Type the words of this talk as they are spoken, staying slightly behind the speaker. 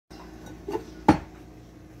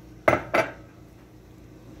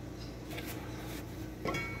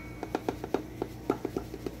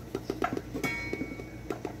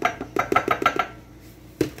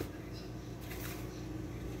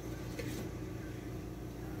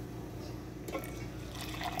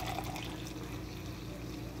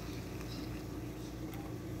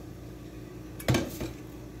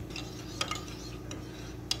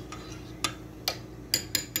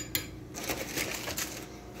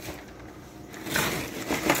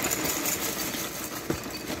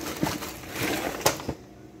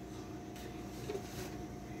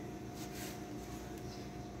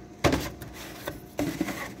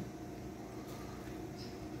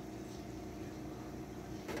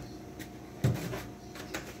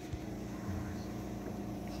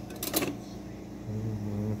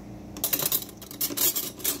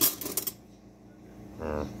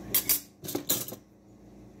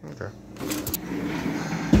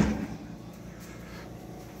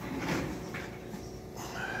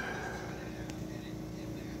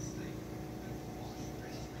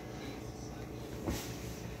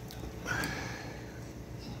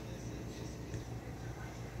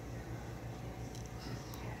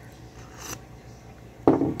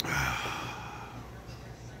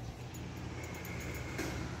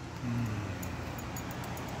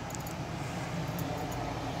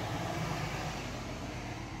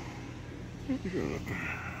Good.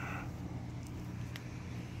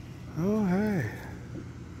 Oh, hey.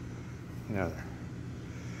 Get out of there.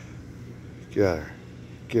 Get out of there.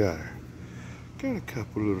 Get out of there. Got a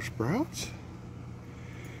couple little sprouts.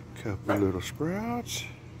 Couple little sprouts.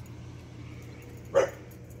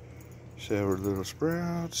 Several little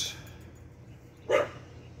sprouts.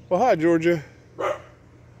 Well, hi, Georgia.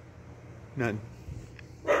 Nothing.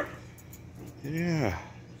 Yeah.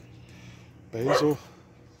 Basil.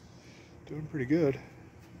 Doing pretty good.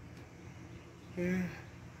 Yeah.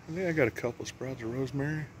 I think I got a couple sprouts of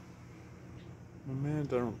rosemary. Oh, man,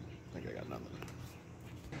 I don't think I got nothing.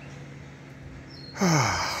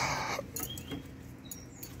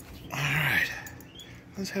 Alright.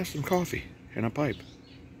 Let's have some coffee and a pipe.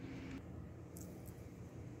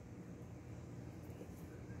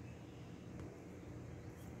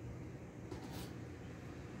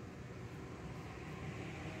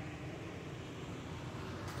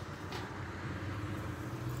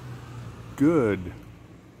 Good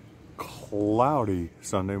cloudy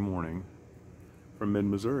Sunday morning from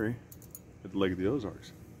mid-Missouri at the Lake of the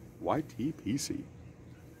Ozarks. YTPC.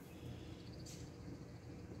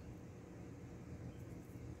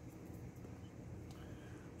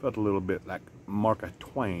 Felt a little bit like Mark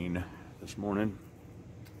Twain this morning.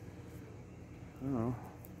 I don't know.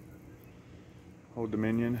 Old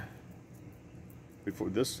Dominion. Before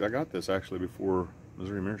this, I got this actually before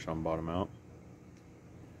Missouri Meerschaum bought them out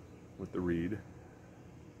with the reed.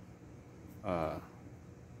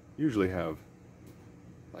 Usually have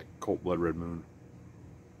like Colt Blood Red Moon,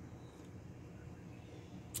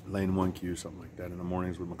 Lane 1Q, something like that in the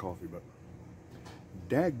mornings with my coffee, but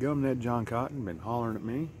dadgum, that John Cotton been hollering at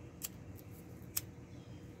me.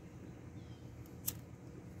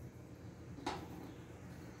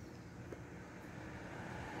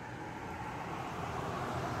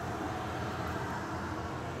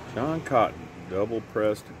 John Cotton, double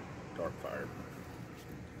pressed dark fire.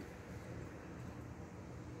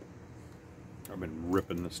 I've been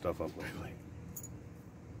ripping this stuff up lately.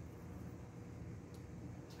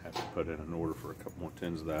 Have to put in an order for a couple more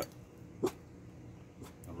tins of that.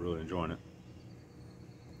 I'm really enjoying it.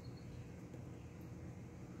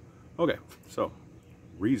 Okay, so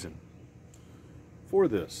reason for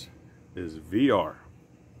this is VR.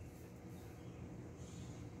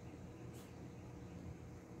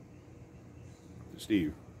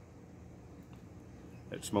 Steve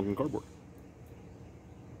at Smoking Cardboard.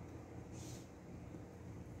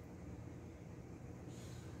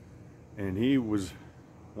 And he was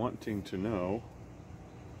wanting to know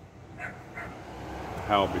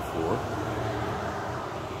how before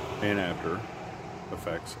and after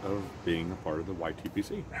effects of being a part of the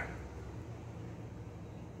YTPC.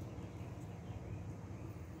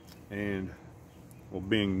 And, well,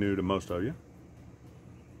 being new to most of you,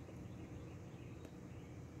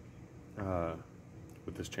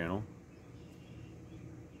 with this channel,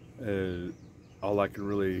 all I can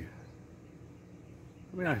really,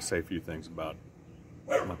 I say a few things about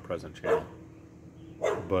my present channel,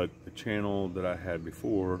 but the channel that I had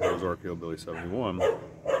before was RKO Billy 71.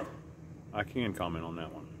 I can comment on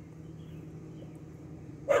that one.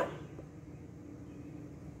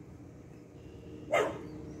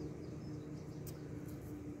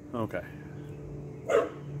 Okay.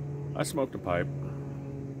 I smoked a pipe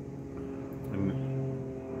and,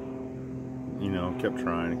 you know, kept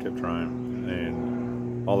trying and kept trying,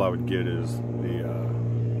 and all I would get is the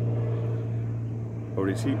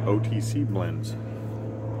OTC blends,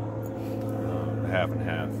 the half and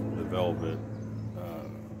half, the Velvet,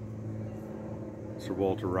 Sir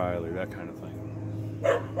Walter Riley, that kind of thing,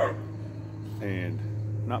 and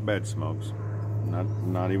not bad smokes.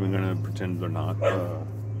 Not even gonna pretend they're not,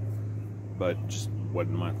 but just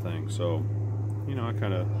wasn't my thing. So, you know, I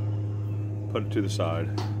kind of put it to the side.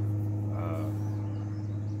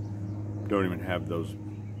 Don't even have those.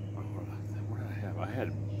 What did I have? I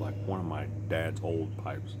had like one of my dad's old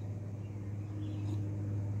pipes.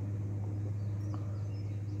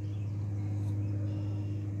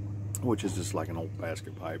 Which is just like an old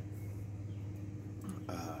basket pipe.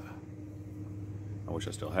 I wish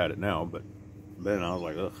I still had it now, but then I was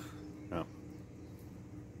like, ugh, no.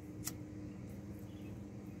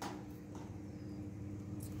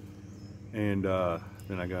 And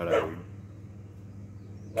then I got a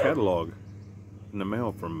catalog in the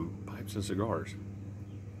mail from Pipes and Cigars.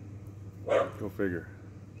 Go figure.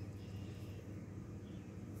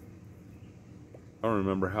 I don't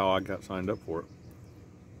remember how I got signed up for it.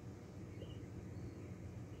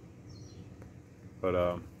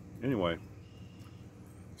 But anyway,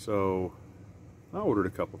 so I ordered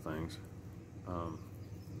a couple things. A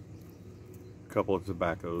couple of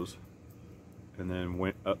tobaccos. and then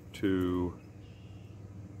went up to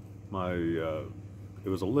my, it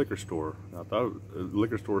was a liquor store. I thought it was a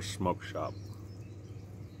liquor store smoke shop.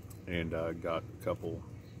 And I got a couple,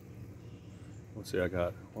 let's see,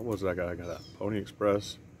 what was it I got? I got a Pony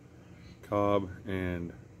Express, Cobb,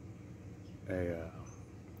 and a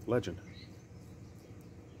Legend.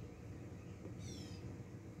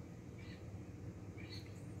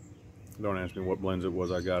 Don't ask me what blends it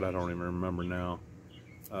was I got. I don't even remember now.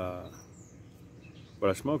 But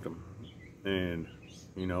I smoked them. And,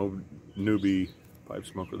 you know, newbie pipe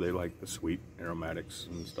smoker, they like the sweet aromatics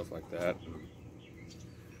and stuff like that. And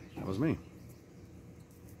that was me.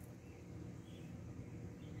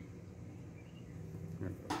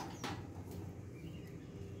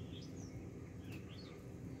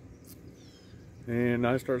 And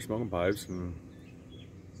I started smoking pipes, and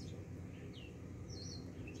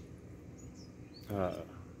I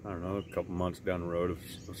don't know, a couple months down the road of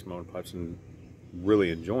smoking pipes and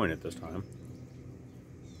really enjoying it this time.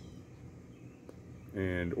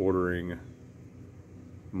 And ordering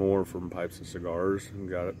more from Pipes and Cigars, and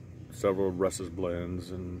got several Russ's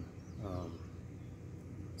blends and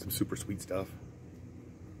some super sweet stuff.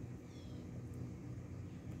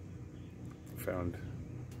 Found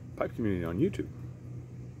Pipe Community on YouTube.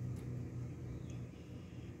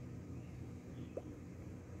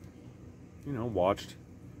 You know, watched,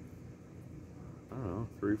 I don't know,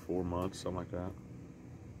 3-4 months, something like that.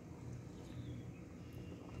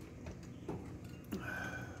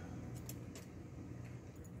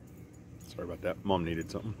 Sorry about that. Mom needed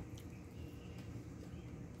something.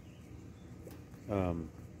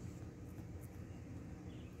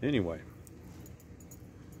 Anyway.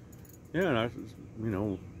 Yeah, and I, you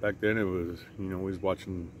know, back then it was, you know, we was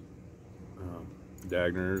watching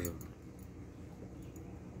Dagners, and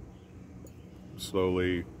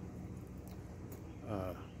slowly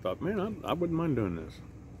thought, man, I wouldn't mind doing this.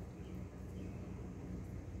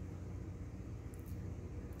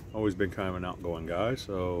 Always been kind of an outgoing guy,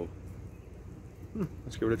 so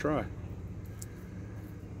let's give it a try.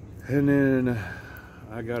 And then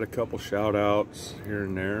I got a couple shout outs here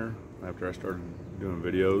and there after I started doing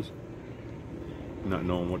videos, not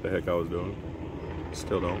knowing what the heck I was doing.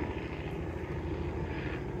 Still don't.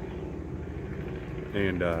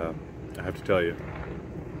 And I have to tell you,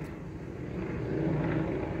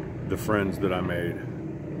 the friends that I made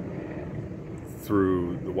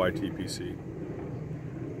through the YTPC,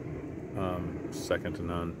 second to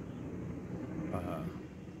none.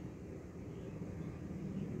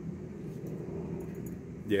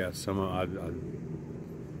 Yeah, some of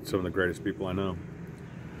the greatest people I know.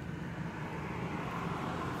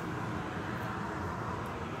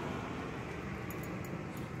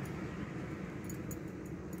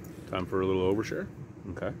 Time for a little overshare?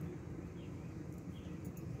 Okay.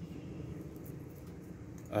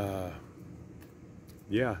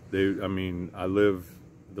 Yeah, I mean, I live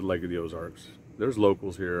at the Lake of the Ozarks. There's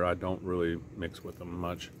locals here. I don't really mix with them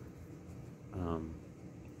much.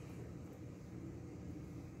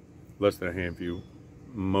 Less than a handful.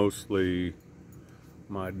 Mostly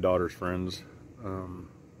my daughter's friends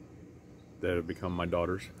that have become my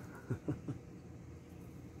daughters.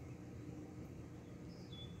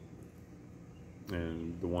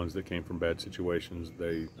 And the ones that came from bad situations,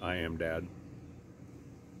 I am dad.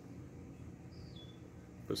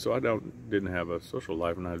 But so I didn't have a social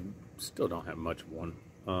life, and I still don't have much of one.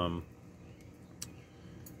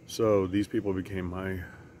 So these people became my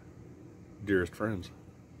dearest friends.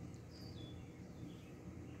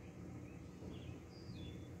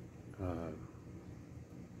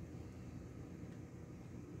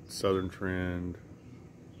 Southern Trend,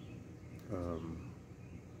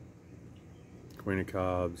 Queen of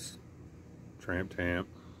Cobbs, Tramp Tamp.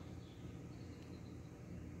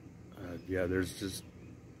 Yeah, there's just,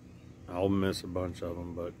 I'll miss a bunch of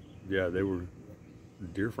them, but yeah, they were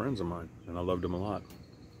dear friends of mine, and I loved them a lot.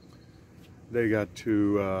 They got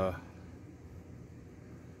to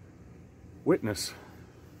witness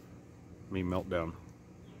me melt down.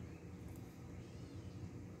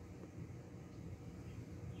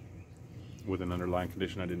 With an underlying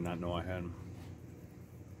condition I did not know I had.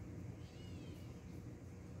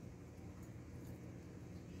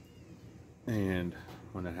 And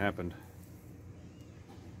when that happened,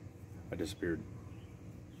 I disappeared.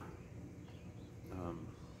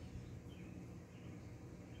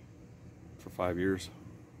 For 5 years.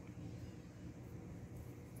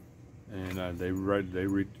 And they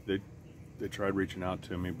tried reaching out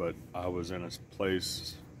to me, but I was in a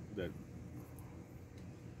place that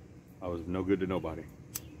I was no good to nobody.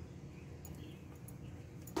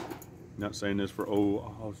 Not saying this for,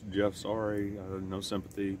 oh Jeff, sorry, no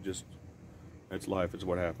sympathy, just It's life. It's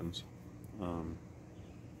what happens.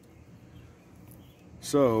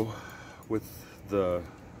 So, with the,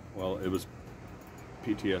 well, it was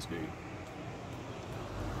PTSD.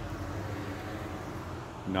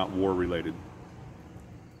 Not war-related.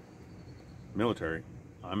 Military.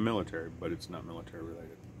 I'm military, but it's not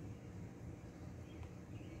military-related.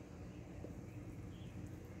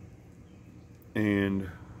 And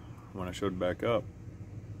when I showed back up,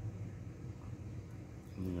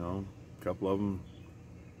 you know, a couple of them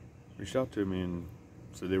reached out to me and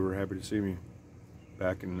said they were happy to see me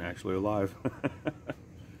back and actually alive.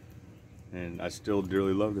 And I still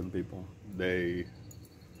dearly love them people. They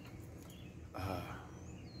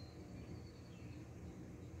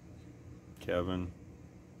Kevin,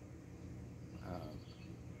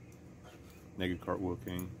 Naked Cartwheel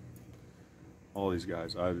King, all these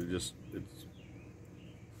guys.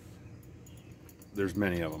 There's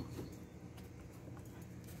many of them.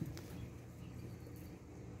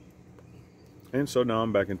 And so now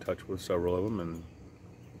I'm back in touch with several of them and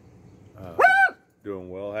doing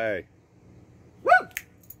well. Hey,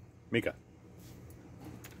 Mika.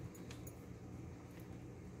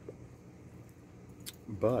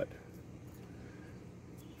 But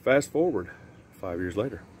fast forward 5 years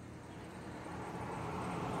later,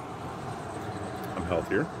 I'm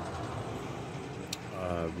healthier.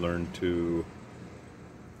 I've learned to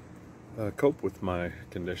cope with my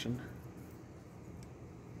condition.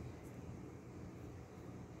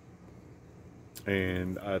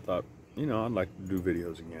 And I thought, you know, I'd like to do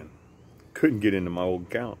videos again. Couldn't get into my old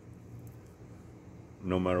account.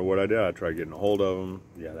 No matter what I did, I tried getting a hold of them.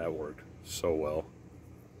 Yeah, that worked so well.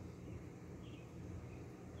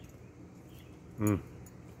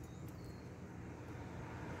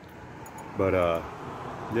 But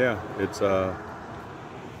yeah, it's a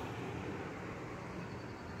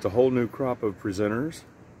whole new crop of presenters.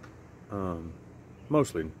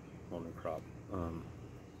 Mostly a whole new crop.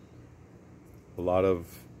 A lot of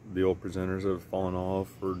the old presenters have fallen off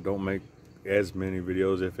or don't make as many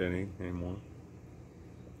videos, if any, anymore.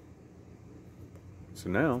 So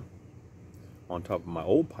now, on top of my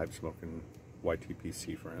old pipe smoking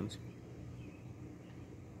YTPC friends,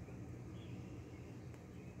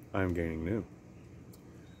 I'm gaining new.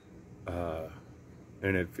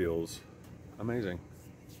 And it feels amazing.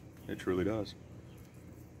 It truly does.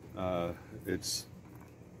 I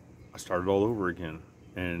started all over again,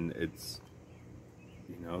 and it's,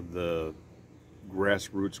 you know, the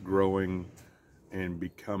grassroots growing and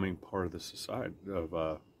becoming part of the society, of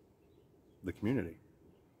the community.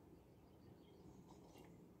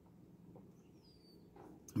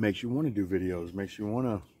 Makes you want to do videos, makes you want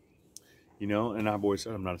to, you know, and I've always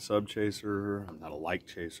said I'm not a sub chaser, I'm not a like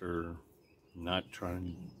chaser, I'm not trying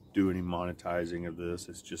to do any monetizing of this.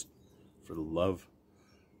 It's just for the love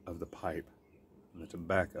of the pipe and the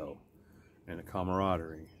tobacco and the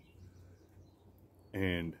camaraderie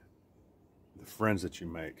and the friends that you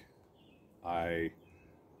make. Like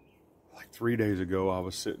 3 days ago, I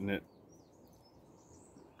was sitting at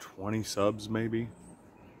 20 subs maybe,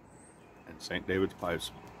 and St. David's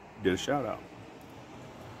Pipes did a shout out.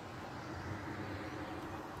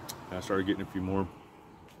 And I started getting a few more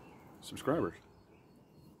subscribers.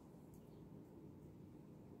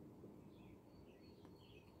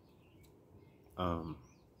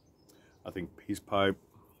 I think Peace Pipe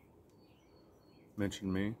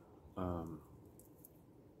mentioned me.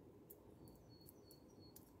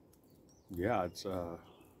 Yeah, it's and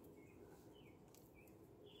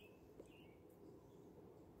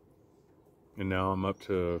now I'm up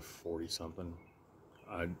to 40 something.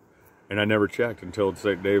 I never checked until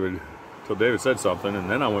David said something, and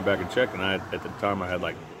then I went back and checked, and at the time I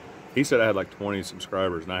had he said I had 20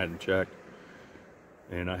 subscribers, and I hadn't checked,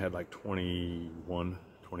 and I had 21,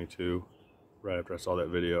 22 right after I saw that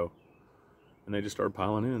video, and they just started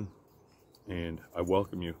piling in, and I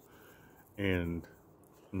welcome you. And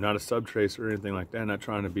I'm not a sub tracer or anything like that, not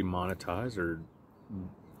trying to be monetized or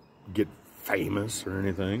get famous or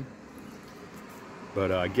anything,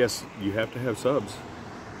 but I guess you have to have subs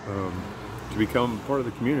to become part of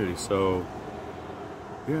the community. So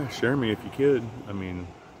yeah, share me if you could. I mean,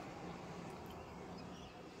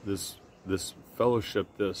 this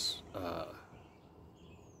fellowship, this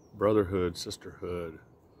brotherhood, sisterhood,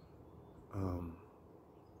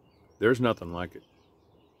 there's nothing like it.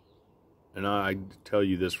 And I tell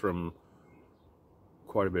you this from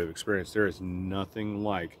quite a bit of experience. There is nothing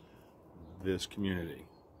like this community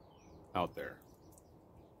out there.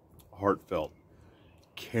 Heartfelt,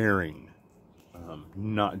 caring,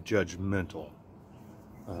 not judgmental.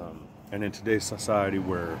 And in today's society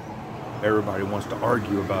where everybody wants to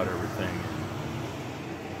argue about everything,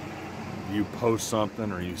 you post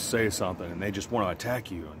something or you say something and they just want to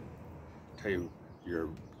attack you and tell you you're a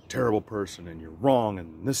terrible person and you're wrong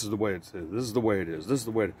and this is the way it's, this is the way it is, this is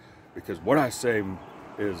the way it, because what I say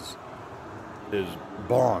is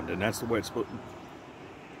bond and that's the way it's supposed to.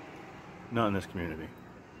 Not in this community.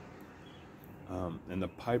 In the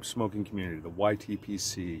pipe smoking community, the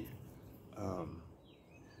YTPC,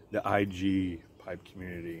 the IG pipe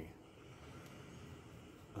community,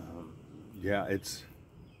 yeah,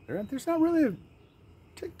 there's not really a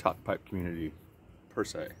TikTok pipe community per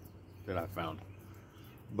se that I found,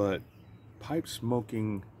 but pipe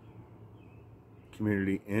smoking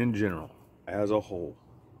community in general, as a whole,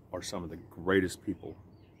 are some of the greatest people.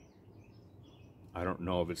 I don't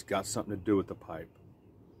know if it's got something to do with the pipe.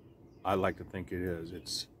 I like to think it is.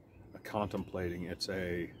 It's a contemplating, it's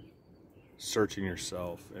a searching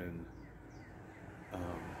yourself, and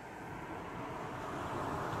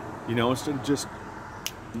you know, instead of just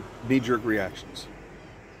knee-jerk reactions.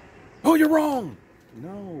 Oh, you're wrong!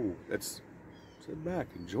 No, sit back,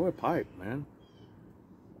 enjoy a pipe, man.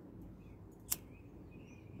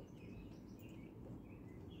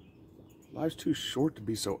 Life's too short to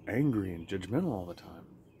be so angry and judgmental all the time.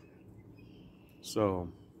 So,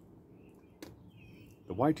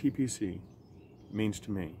 the YTPC means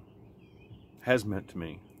to me, has meant to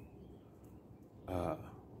me,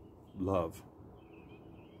 love,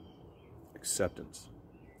 acceptance,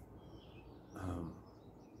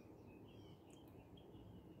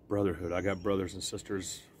 brotherhood. I got brothers and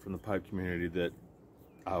sisters from the pipe community that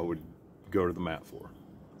I would go to the mat for.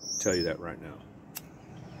 I'll tell you that right now.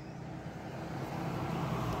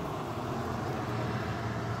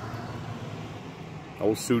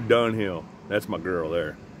 Old Sue Dunhill, that's my girl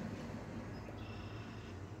there.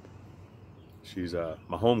 She's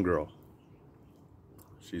my home girl.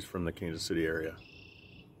 She's from the Kansas City area.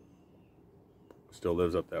 Still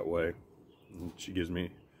lives up that way. And she gives me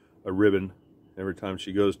a ribbon every time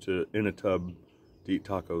she goes to In a Tub to eat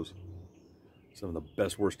tacos. Some of the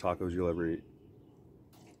best, worst tacos you'll ever eat.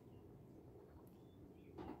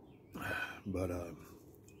 But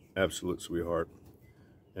absolute sweetheart.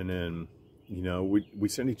 And then, you know, we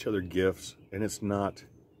send each other gifts, and it's not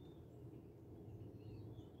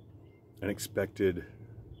an expected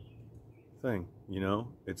thing, you know?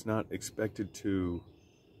 It's not expected to,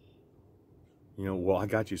 you know, well, I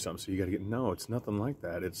got you something, so you got to get, no, it's nothing like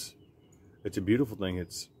that. It's a beautiful thing.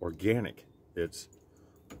 It's organic. It's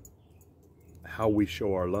how we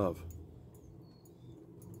show our love.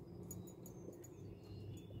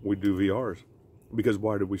 We do VRs because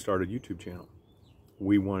why did we start a YouTube channel?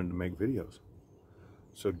 We wanted to make videos.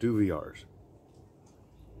 So do VRs.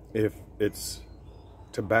 If it's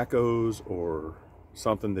tobaccos or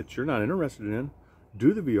something that you're not interested in,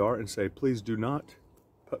 do the VR and say, please do not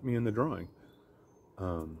put me in the drawing.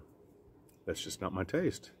 That's just not my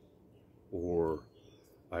taste. Or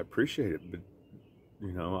I appreciate it, but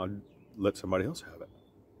you know, I'd let somebody else have it.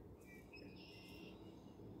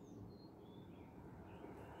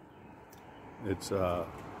 It's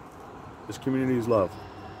this community is love,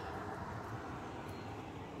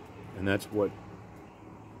 and that's what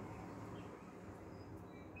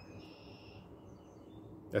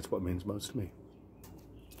means most to me.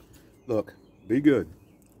 Look, be good,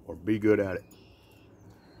 or be good at it,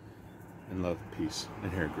 and love, peace,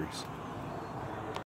 and hair grease.